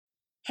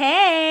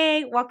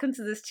Hey, welcome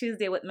to this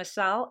Tuesday with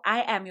Michelle.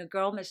 I am your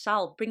girl,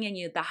 Michelle, bringing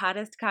you the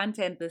hottest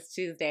content this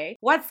Tuesday.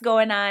 What's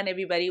going on,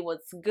 everybody?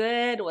 What's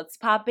good? What's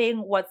popping?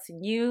 What's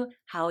new?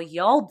 How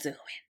y'all doing?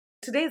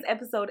 Today's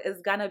episode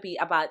is gonna be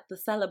about the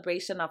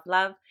celebration of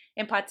love.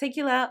 In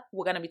particular,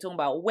 we're gonna be talking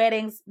about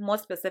weddings, more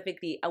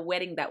specifically, a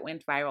wedding that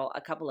went viral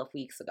a couple of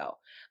weeks ago.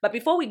 But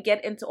before we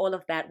get into all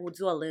of that, we'll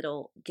do a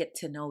little get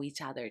to know each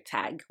other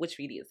tag, which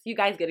really is you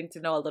guys getting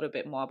to know a little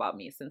bit more about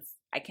me since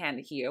I can't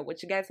hear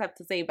what you guys have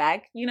to say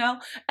back,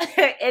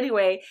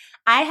 Anyway,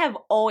 I have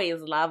always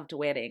loved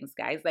weddings,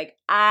 guys. Like,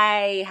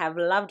 I have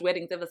loved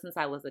weddings ever since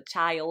I was a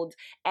child.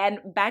 And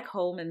back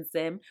home in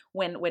Zim,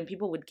 when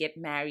people would get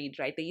married,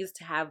 right, they used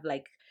to have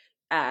like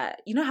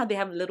you know how they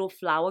have little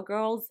flower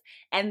girls,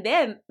 and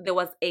then there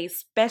was a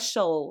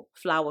special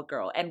flower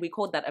girl, and we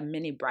called that a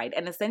mini bride.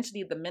 And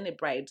essentially the mini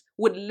bride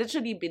would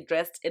literally be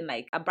dressed in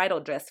like a bridal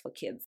dress for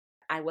kids.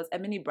 I was a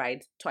mini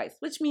bride twice,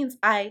 which means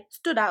I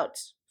stood out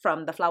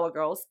from the flower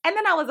girls, and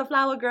then I was a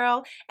flower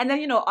girl, and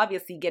then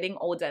obviously getting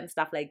older and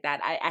stuff like that,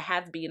 I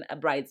have been a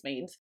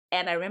bridesmaid.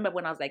 And I remember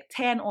when I was like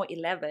 10 or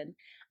 11,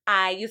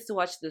 I used to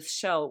watch this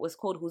show. It was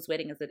called Whose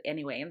Wedding Is It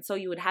Anyway? And so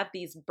you would have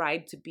these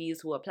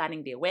bride-to-bes who are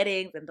planning their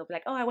weddings, and they'll be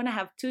like, oh, I want to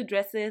have 2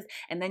 dresses.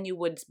 And then you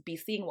would be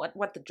seeing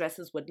what the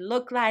dresses would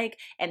look like.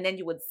 And then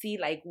you would see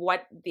like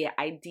what their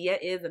idea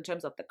is in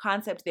terms of the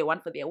concept they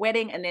want for their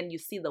wedding. And then you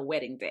see the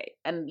wedding day.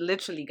 And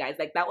literally, guys,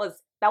 like that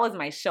was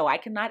my show. I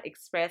cannot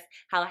express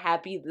how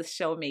happy this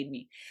show made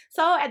me.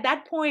 So at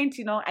that point,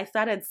 I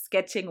started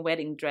sketching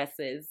wedding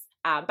dresses.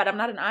 But I'm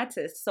not an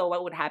artist, so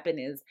what would happen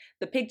is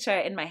the picture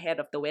in my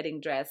head of the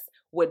wedding dress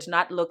would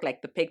not look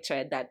like the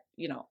picture that,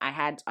 I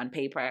had on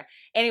paper.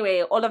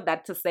 Anyway, all of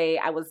that to say,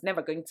 I was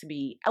never going to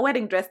be a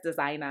wedding dress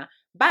designer,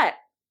 but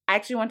I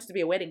actually wanted to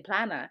be a wedding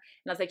planner.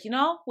 And I was like,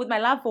 with my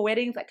love for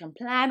weddings, I can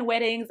plan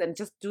weddings and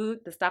just do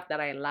the stuff that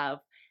I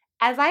love.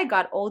 As I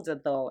got older,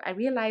 though, I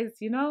realized,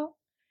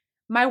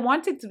 my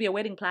wanting to be a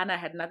wedding planner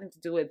had nothing to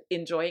do with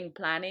enjoying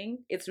planning.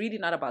 It's really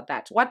not about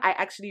that. What I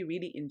actually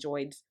really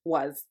enjoyed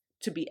was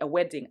to be a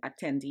wedding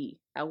attendee,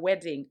 a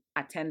wedding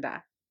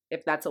attender,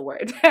 if that's a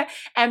word.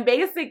 And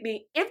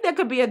basically, if there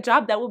could be a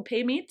job that would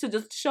pay me to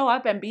just show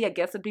up and be a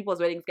guest at people's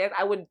weddings, guys,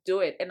 I would do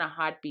it in a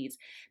heartbeat.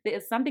 There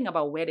is something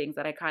about weddings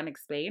that I can't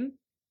explain.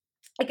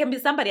 It can be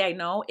somebody I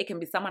know, it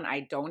can be someone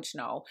I don't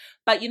know.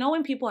 But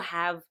when people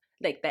have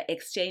like the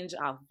exchange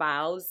of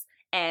vows,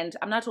 and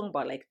I'm not talking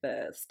about like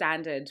the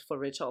standard for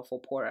rich or for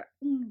poor.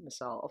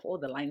 Michelle, of all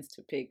the lines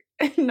to pick,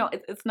 no,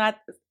 it's not.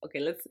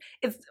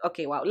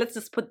 Okay, wow. Let's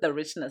just put the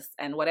richness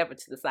and whatever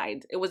to the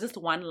side. It was just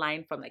one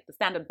line from like the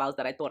standard vows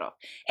that I thought of.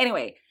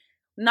 Anyway,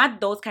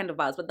 not those kind of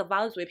vows, but the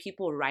vows where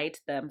people write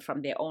them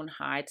from their own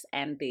hearts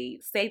and they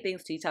say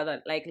things to each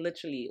other. Like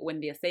literally,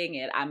 when they're saying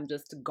it, I'm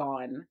just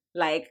gone,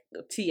 like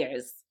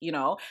tears.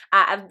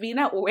 I've been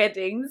at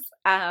weddings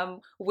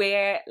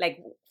where like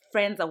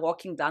friends are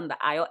walking down the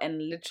aisle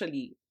and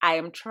literally I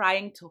am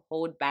trying to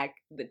hold back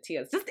the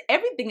tears. Just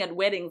everything at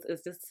weddings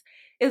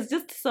is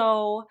just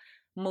so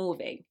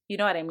moving. You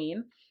know what I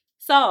mean?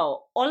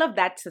 So all of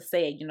that to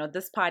say,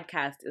 this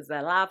podcast is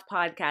a love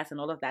podcast and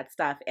all of that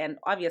stuff. And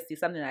obviously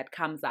something that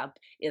comes up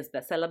is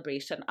the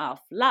celebration of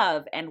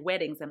love and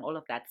weddings and all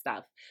of that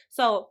stuff.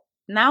 So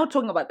now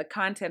talking about the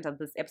content of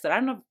this episode, I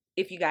don't know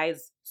if you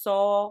guys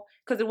saw,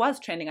 because it was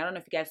trending. I don't know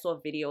if you guys saw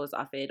videos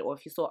of it or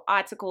if you saw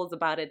articles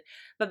about it.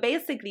 But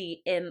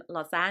basically in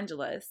Los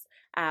Angeles,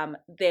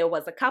 there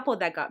was a couple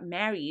that got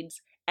married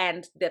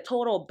and their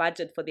total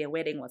budget for their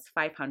wedding was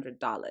 $500.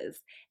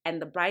 And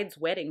the bride's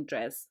wedding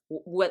dress,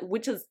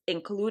 which is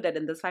included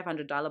in this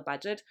 $500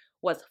 budget,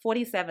 was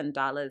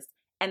 $47.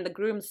 And the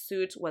groom's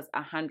suit was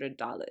 $100.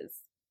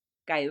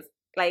 Guys,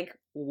 like,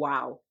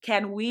 wow.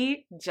 Can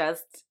we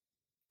just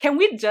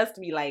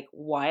be like,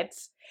 what?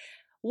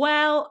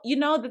 Well,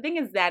 the thing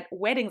is that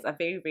weddings are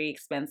very, very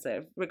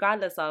expensive,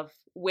 regardless of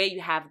where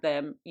you have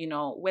them,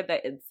 whether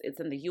it's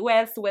in the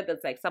US, whether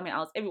it's like somewhere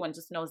else. Everyone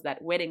just knows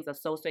that weddings are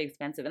so, so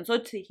expensive. And so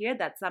to hear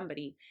that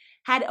somebody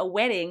had a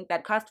wedding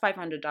that cost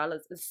 $500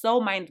 is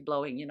so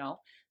mind-blowing,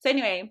 So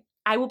anyway,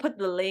 I will put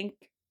the link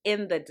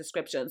in the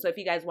description. So if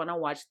you guys want to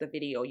watch the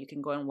video, you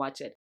can go and watch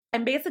it.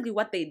 And basically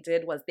what they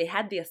did was they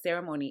had their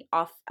ceremony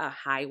off a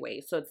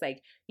highway. So it's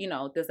like,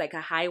 there's like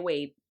a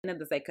highway and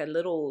there's like a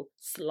little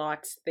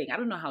slot thing. I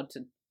don't know how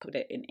to put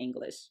it in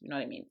English. You know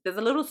what I mean? There's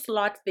a little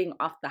slot thing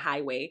off the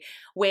highway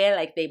where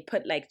like they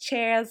put like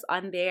chairs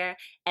on there,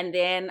 and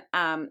then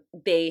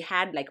they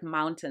had like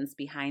mountains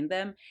behind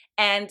them.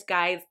 And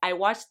guys, I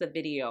watched the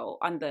video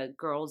on the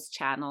girls'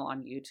 channel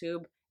on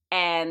YouTube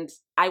and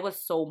I was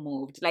so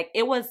moved. Like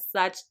it was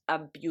such a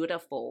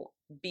beautiful,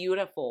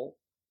 beautiful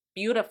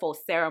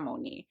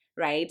ceremony,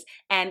 right?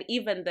 And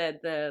even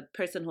the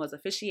person who was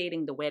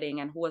officiating the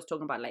wedding and who was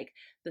talking about like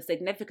the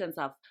significance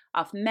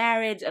of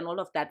marriage and all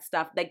of that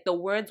stuff, like the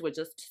words were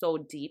just so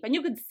deep and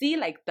you could see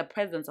like the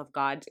presence of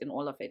God in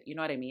all of it. You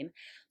know what I mean?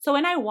 So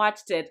when I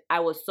watched it, I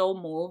was so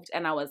moved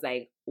and I was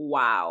like,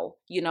 wow,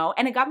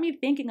 and it got me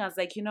thinking. I was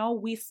like,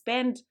 we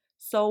spend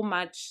so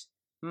much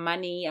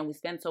money and we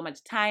spend so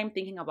much time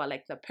thinking about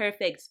like the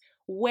perfect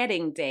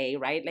wedding day,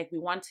 right? Like we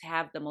want to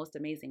have the most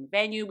amazing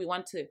venue. We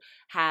want to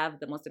have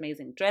the most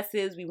amazing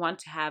dresses. We want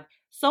to have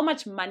so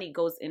much money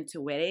goes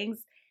into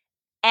weddings.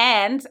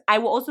 And I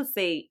will also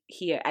say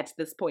here at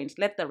this point,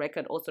 let the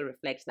record also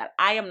reflect that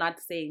I am not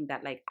saying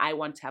that like I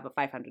want to have a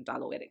 $500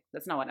 wedding.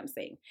 That's not what I'm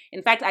saying.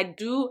 In fact, I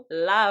do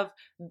love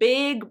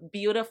big,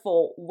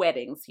 beautiful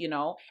weddings, you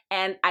know,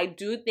 and I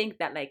do think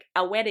that like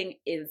a wedding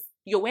is,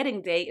 your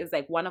wedding day is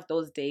like one of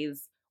those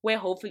days where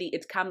hopefully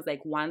it comes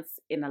like once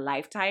in a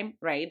lifetime,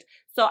 right?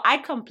 So I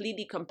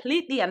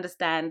completely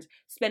understand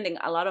spending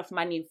a lot of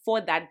money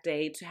for that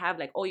day to have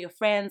like all your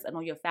friends and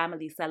all your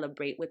family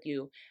celebrate with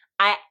you.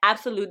 I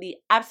absolutely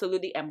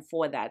am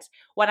for that.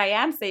 What I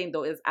am saying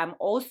though is I'm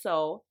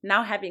also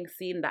now having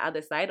seen the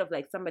other side of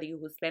like somebody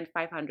who spent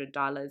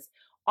 $500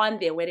 on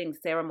their wedding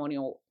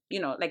ceremonial, you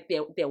know, like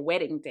their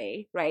wedding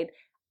day, right?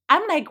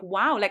 I'm like,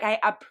 wow, like I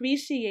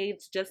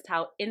appreciate just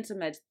how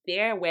intimate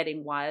their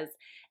wedding was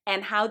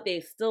and how they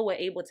still were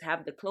able to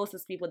have the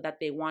closest people that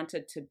they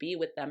wanted to be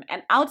with them.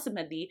 And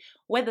ultimately,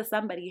 whether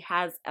somebody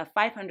has a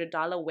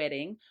 $500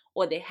 wedding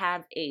or they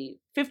have a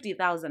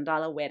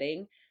 $50,000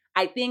 wedding,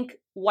 I think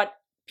what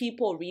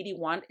people really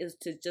want is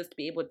to just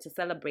be able to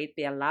celebrate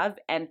their love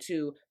and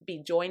to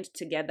be joined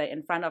together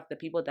in front of the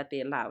people that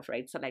they love,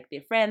 right? So like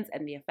their friends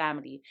and their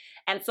family.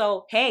 And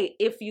so, hey,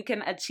 if you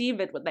can achieve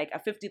it with like a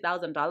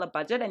 $50,000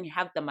 budget and you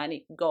have the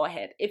money, go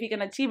ahead. If you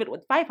can achieve it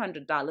with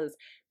 $500,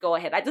 go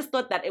ahead. I just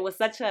thought that it was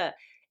such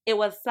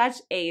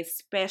a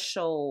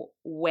special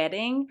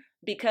wedding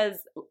because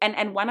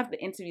and one of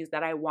the interviews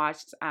that I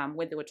watched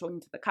when they were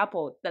talking to the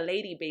couple, the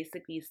lady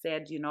basically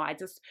said, you know, I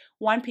just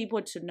want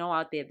people to know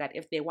out there that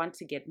if they want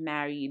to get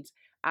married,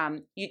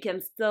 you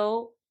can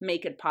still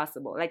make it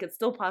possible. Like it's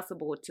still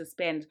possible to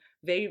spend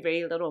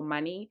very little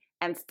money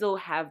and still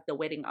have the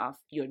wedding of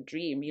your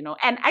dream, you know.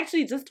 And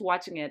actually just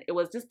watching it, it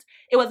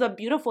was a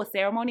beautiful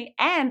ceremony,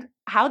 and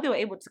how they were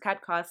able to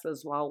cut costs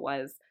as well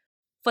was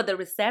for the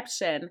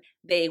reception,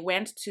 they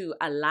went to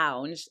a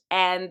lounge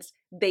and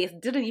they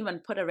didn't even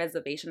put a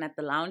reservation at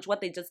the lounge.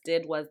 What they just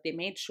did was they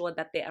made sure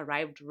that they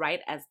arrived right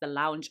as the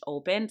lounge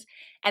opened.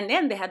 And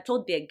then they had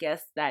told their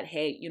guests that,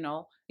 hey, you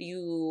know,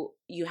 you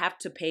have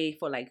to pay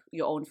for like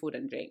your own food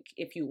and drink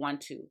if you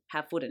want to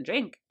have food and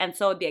drink. And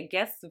so their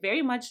guests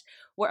very much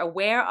were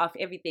aware of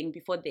everything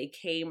before they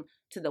came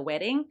to the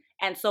wedding.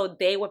 And so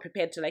they were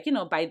prepared to like, you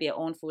know, buy their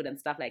own food and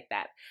stuff like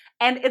that.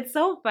 And it's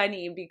so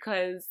funny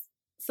because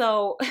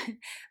so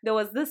there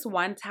was this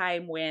one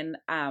time when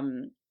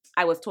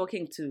I was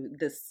talking to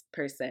this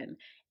person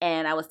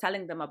and I was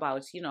telling them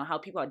about, you know, how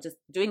people are just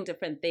doing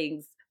different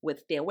things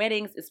with their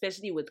weddings,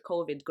 especially with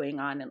COVID going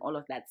on and all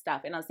of that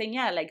stuff. And I was saying,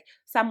 yeah, like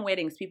some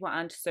weddings, people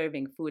aren't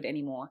serving food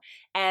anymore.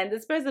 And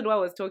this person who I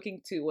was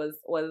talking to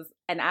was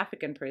an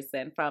African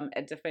person from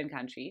a different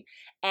country.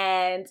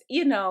 And,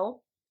 you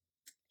know,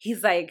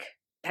 he's like,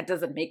 that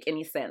doesn't make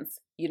any sense.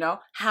 You know,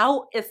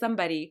 how is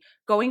somebody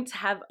going to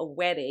have a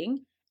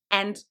wedding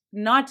and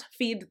not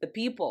feed the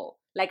people?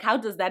 Like, how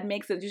does that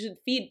make sense? You should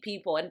feed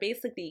people. And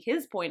basically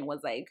his point was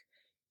like,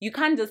 you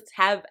can't just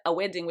have a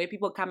wedding where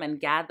people come and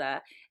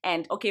gather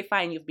and, okay,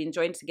 fine, you've been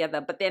joined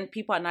together, but then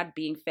people are not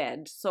being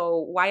fed. So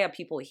why are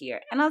people here?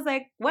 And I was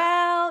like,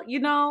 well, you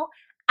know,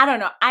 I don't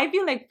know. I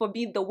feel like for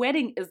me, the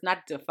wedding is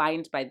not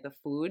defined by the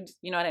food.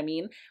 You know what I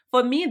mean?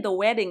 For me, the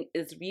wedding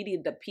is really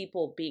the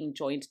people being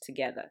joined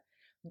together.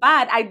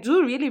 But I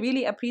do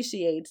really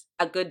appreciate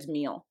a good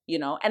meal, you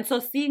know? And so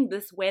seeing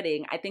this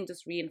wedding, I think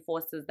just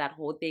reinforces that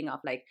whole thing of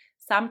like,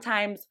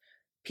 sometimes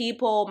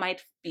people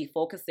might be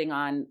focusing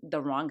on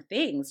the wrong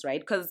things, right?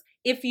 Because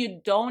if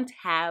you don't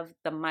have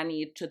the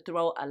money to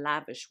throw a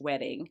lavish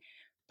wedding,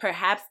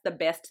 perhaps the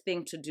best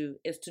thing to do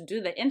is to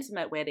do the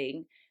intimate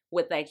wedding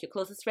with like your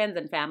closest friends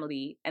and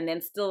family, and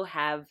then still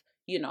have,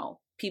 you know,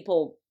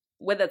 people,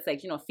 whether it's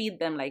like, you know, feed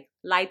them like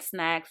light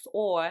snacks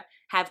or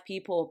have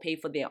people pay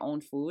for their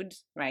own food,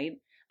 right?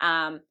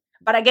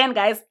 But again,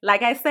 guys,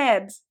 like I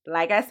said,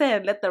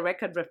 let the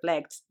record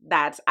reflect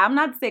that I'm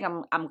not saying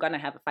I'm gonna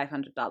have a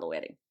 $500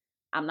 wedding.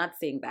 I'm not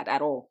saying that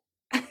at all.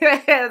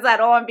 I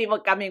don't want people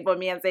coming for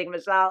me and saying,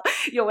 Michelle,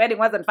 your wedding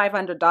wasn't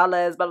 $500, blah,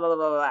 blah, blah, blah,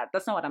 blah.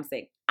 That's not what I'm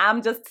saying.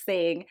 I'm just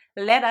saying,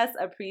 let us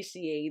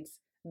appreciate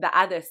the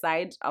other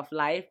side of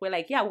life where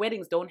like, yeah,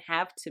 weddings don't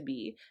have to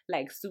be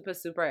like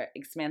super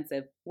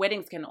expensive.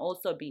 Weddings can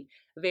also be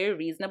very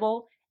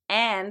reasonable,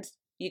 and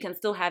you can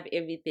still have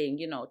everything,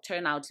 you know,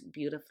 turn out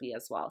beautifully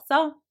as well.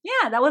 So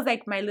yeah, that was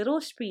like my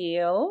little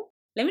spiel.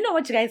 Let me know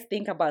what you guys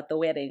think about the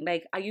wedding.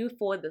 Like, are you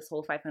for this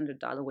whole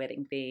 $500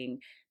 wedding thing?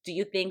 Do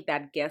you think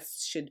that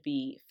guests should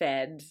be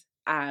fed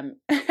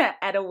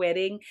at a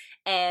wedding?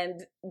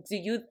 And do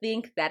you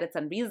think that it's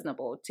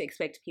unreasonable to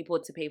expect people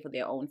to pay for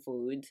their own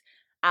food?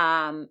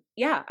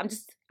 Yeah,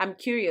 I'm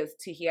curious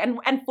to hear.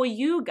 And for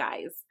you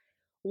guys,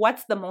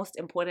 what's the most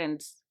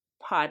important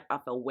part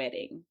of a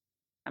wedding?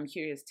 I'm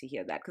curious to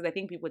hear that because I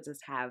think people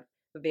just have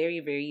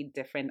very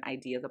different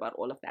ideas about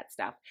all of that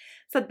stuff.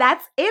 So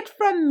that's it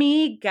from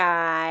me,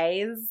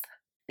 guys.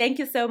 Thank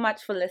you so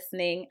much for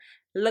listening.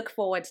 Look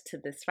forward to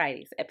this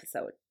Friday's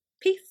episode.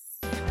 Peace.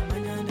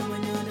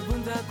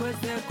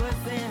 kwese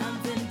kwese